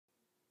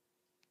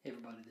Hey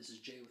everybody, this is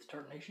Jay with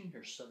Tartanation,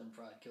 your Southern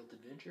Fried Kilt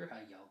adventure. How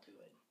y'all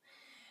doing?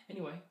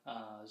 Anyway,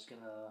 I was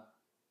gonna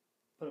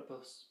put up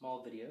a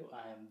small video.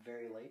 I am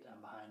very late.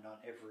 I'm behind on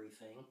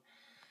everything.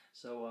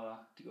 So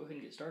to go ahead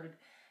and get started,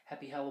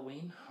 happy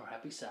Halloween or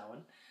happy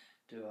Samhain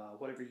to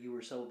whatever you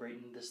were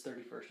celebrating this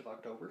 31st of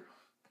October.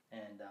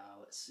 And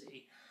let's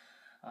see.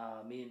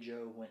 Me and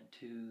Joe went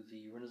to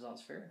the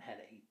Renaissance Fair and had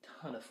a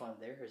ton of fun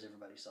there, as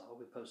everybody saw.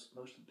 We posted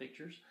most of the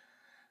pictures.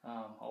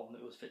 All of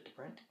it was fit to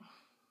print.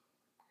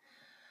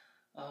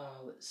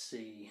 Let's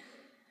see,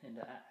 and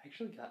I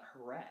actually got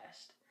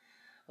harassed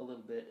a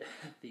little bit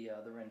at the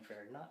Ren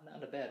Fair, not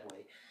in a bad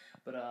way,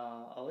 but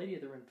a lady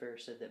at the Ren Fair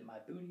said that my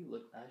booty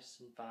looked nice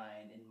and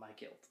fine in my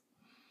kilt,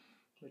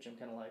 which I'm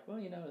kind of like, well,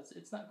 you know,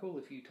 it's not cool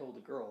if you told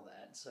a girl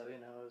that, so, you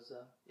know,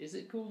 is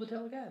it cool to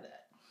tell a guy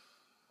that?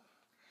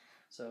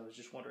 So I was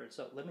just wondering,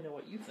 so let me know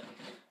what you think.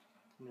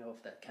 Let me know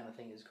if that kind of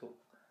thing is cool.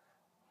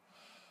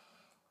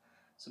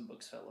 Some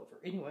books fell over.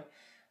 Anyway,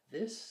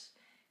 this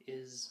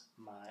is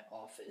my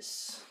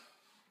office,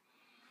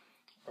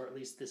 or at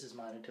least this is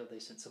mine until they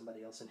sent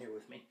somebody else in here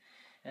with me.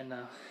 And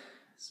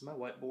this is my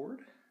whiteboard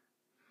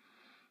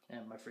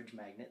and my fridge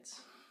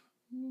magnets,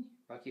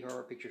 Rocky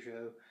Horror Picture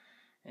Show,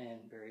 and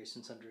various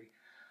and sundry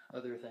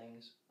other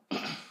things.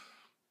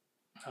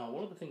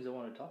 One of the things I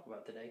want to talk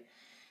about today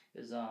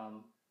is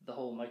the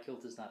whole my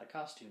kilt is not a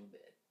costume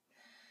bit.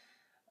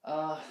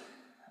 I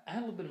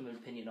have a little bit of an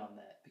opinion on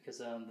that, because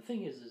the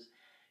thing is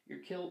your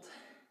kilt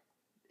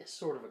is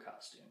sort of a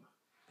costume,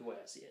 the way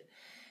I see it.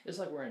 It's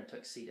like wearing a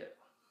tuxedo.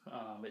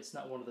 It's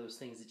not one of those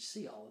things that you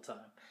see all the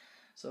time.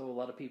 So a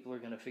lot of people are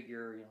going to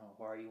figure, you know,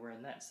 why are you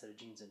wearing that instead of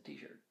jeans and a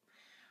t-shirt?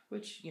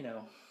 Which, you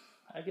know,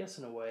 I guess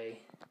in a way,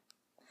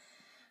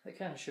 that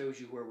kind of shows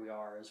you where we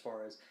are as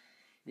far as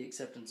the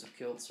acceptance of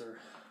kilts or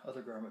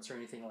other garments or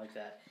anything like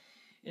that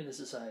in the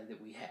society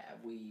that we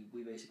have. We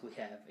basically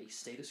have a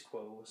status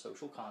quo, a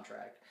social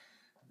contract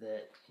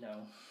that, you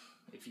know,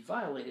 if you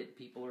violate it,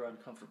 people are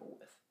uncomfortable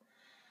with.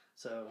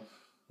 So,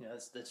 you know,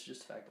 that's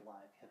just a fact of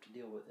life. You have to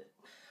deal with it.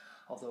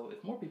 Although,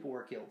 if more people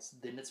wear kilts,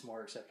 then it's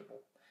more acceptable.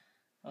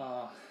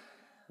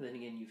 Then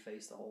again, you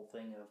face the whole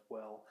thing of,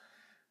 well,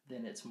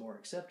 then it's more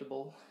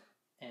acceptable,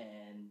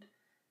 and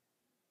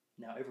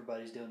now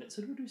everybody's doing it.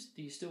 So do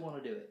you still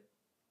want to do it?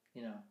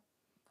 You know,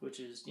 which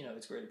is, you know,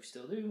 it's great if you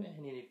still do,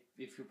 and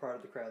if you're part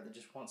of the crowd that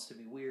just wants to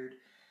be weird,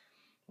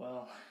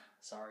 well,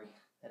 sorry,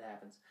 that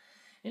happens.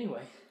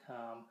 Anyway,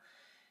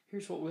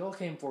 here's what we all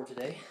came for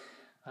today.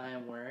 I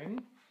am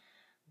wearing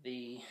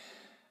the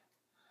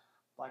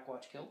Black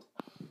Watch kilt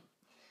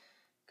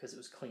because it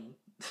was clean.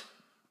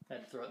 I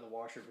had to throw it in the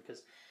washer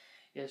because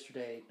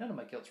yesterday none of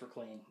my kilts were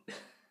clean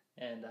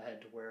and I had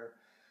to wear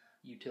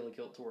a utility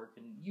kilt to work.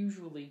 And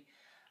usually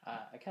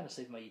I kind of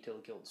save my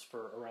utility kilts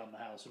for around the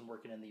house and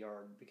working in the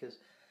yard, because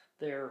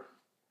they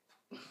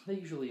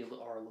usually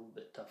are a little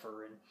bit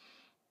tougher and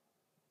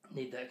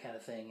need that kind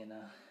of thing, and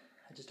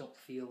I just don't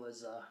feel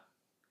as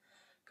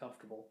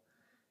comfortable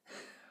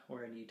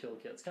wearing a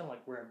utility kilt. It's kind of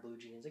like wearing blue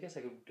jeans. I guess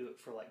I could do it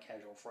for like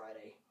Casual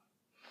Friday,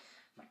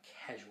 my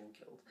casual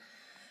kilt.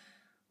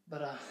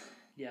 But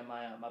yeah,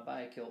 my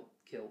buy a kilt,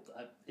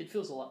 it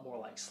feels a lot more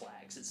like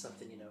slacks. It's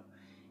something, you know,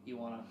 you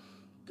want to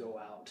go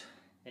out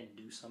and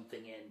do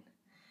something in.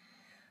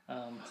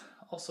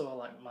 Also, I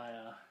like my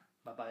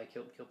buy a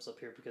kilts up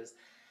here because,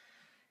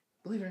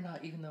 believe it or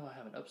not, even though I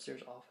have an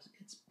upstairs office,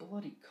 it's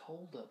bloody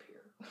cold up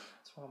here.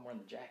 That's why I'm wearing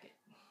the jacket,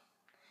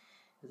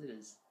 because it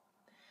is.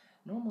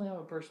 Normally I'm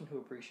a person who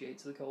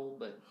appreciates the cold,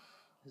 but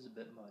this is a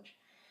bit much.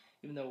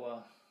 Even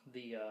though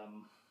the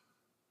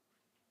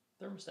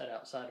thermostat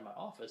outside of my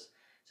office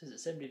says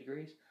it's 70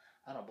 degrees,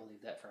 I don't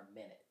believe that for a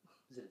minute,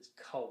 because it is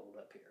cold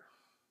up here.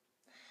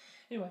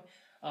 Anyway,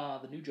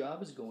 the new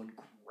job is going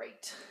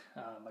great.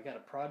 I got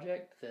a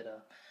project that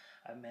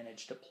I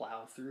managed to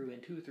plow through in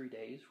 2 or 3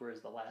 days,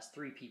 whereas the last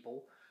 3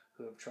 people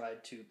who have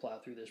tried to plow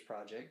through this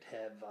project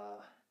have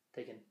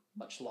taken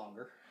much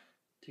longer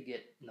to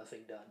get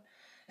nothing done.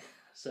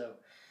 So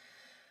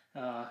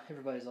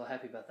everybody's all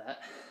happy about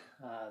that.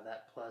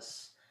 That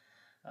plus,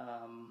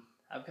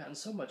 I've gotten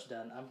so much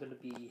done, I'm going to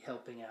be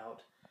helping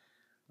out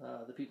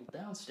the people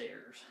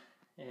downstairs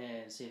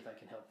and see if I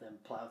can help them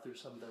plow through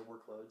some of their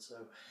workload. So,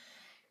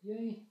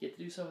 yay, get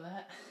to do some of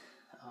that.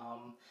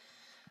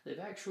 They've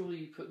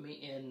actually put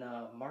me in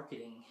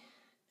marketing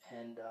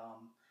and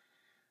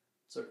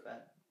sort of,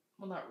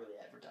 well, not really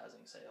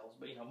advertising sales,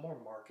 but, you know, more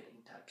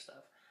marketing type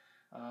stuff.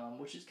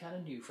 Which is kind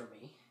of new for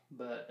me,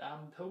 but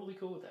I'm totally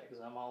cool with that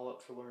because I'm all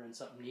up for learning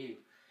something new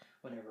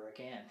whenever I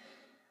can.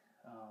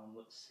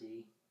 Let's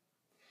see.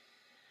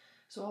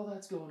 So all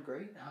that's going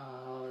great.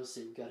 Let's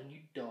see, we got a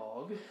new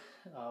dog.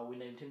 We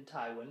named him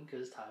Tywin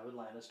because Tywin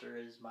Lannister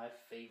is my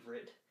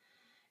favorite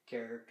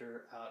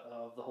character out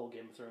of the whole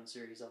Game of Thrones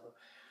series. Although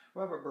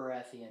Robert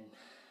Baratheon,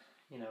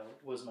 you know,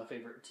 was my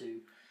favorite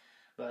too.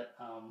 But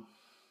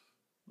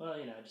well,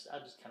 you know, I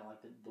just kind of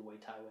like the way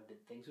Tywin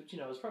did things, which, you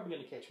know, is probably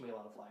going to catch me a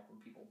lot of flack from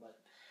people, but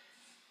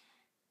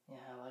yeah,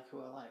 I like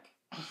who I like.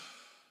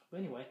 But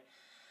anyway,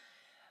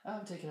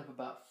 I've taken up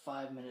about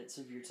 5 minutes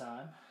of your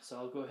time, so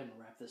I'll go ahead and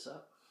wrap this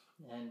up.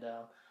 And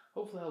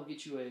hopefully I'll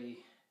get you a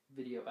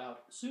video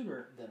out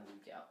sooner than a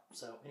week out.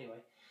 So anyway,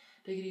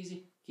 take it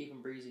easy, keep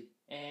them breezy.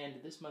 And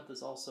this month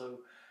is also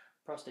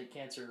Prostate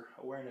Cancer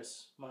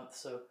Awareness Month,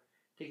 so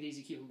take it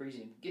easy, keep them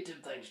breezy, and get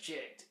them things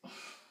checked.